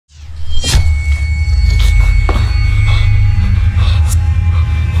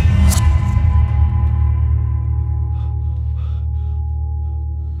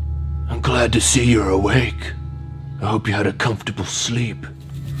Glad to see you're awake. I hope you had a comfortable sleep.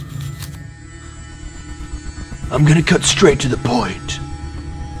 I'm gonna cut straight to the point.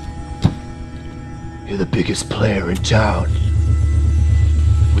 You're the biggest player in town.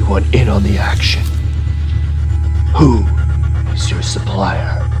 We want in on the action. Who is your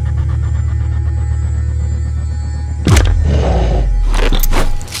supplier?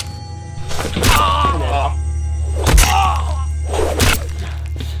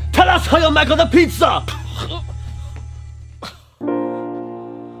 Tell us how you make the pizza!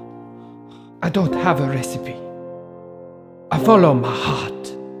 I don't have a recipe. I follow my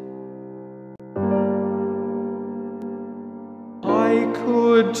heart. I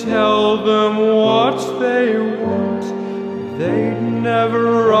could tell them what they want, they'd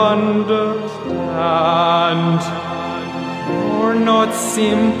never understand. You're not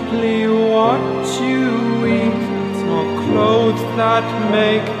simply what you eat, it's not clothes that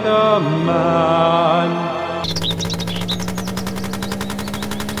make the man.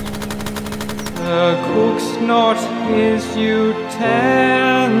 The cook's not his utensils,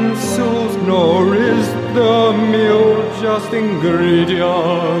 nor is the meal just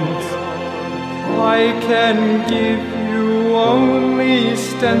ingredients. I can give you only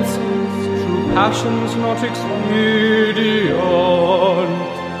stencils, true passion's not expedient.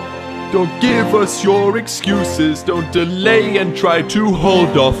 Don't give us your excuses, don't delay and try to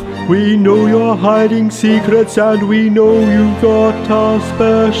hold off. We know you're hiding secrets and we know you got a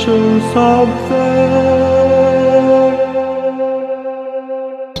special something.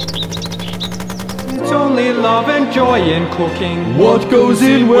 It's only love and joy in cooking. What goes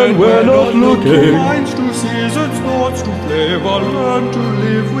in when we're not looking? Minds to seasons, thoughts to flavor, learn to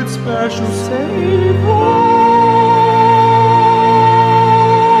live with special savor.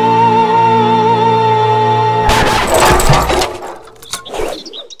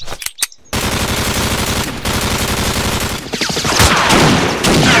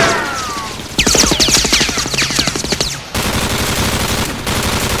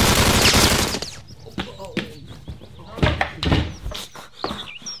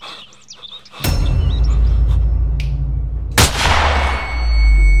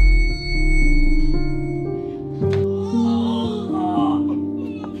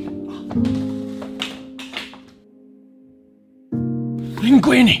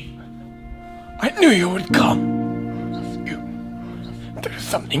 Linguini, I knew you would come. There's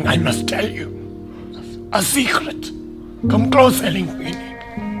something I must tell you. A secret. Come closer, Linguini.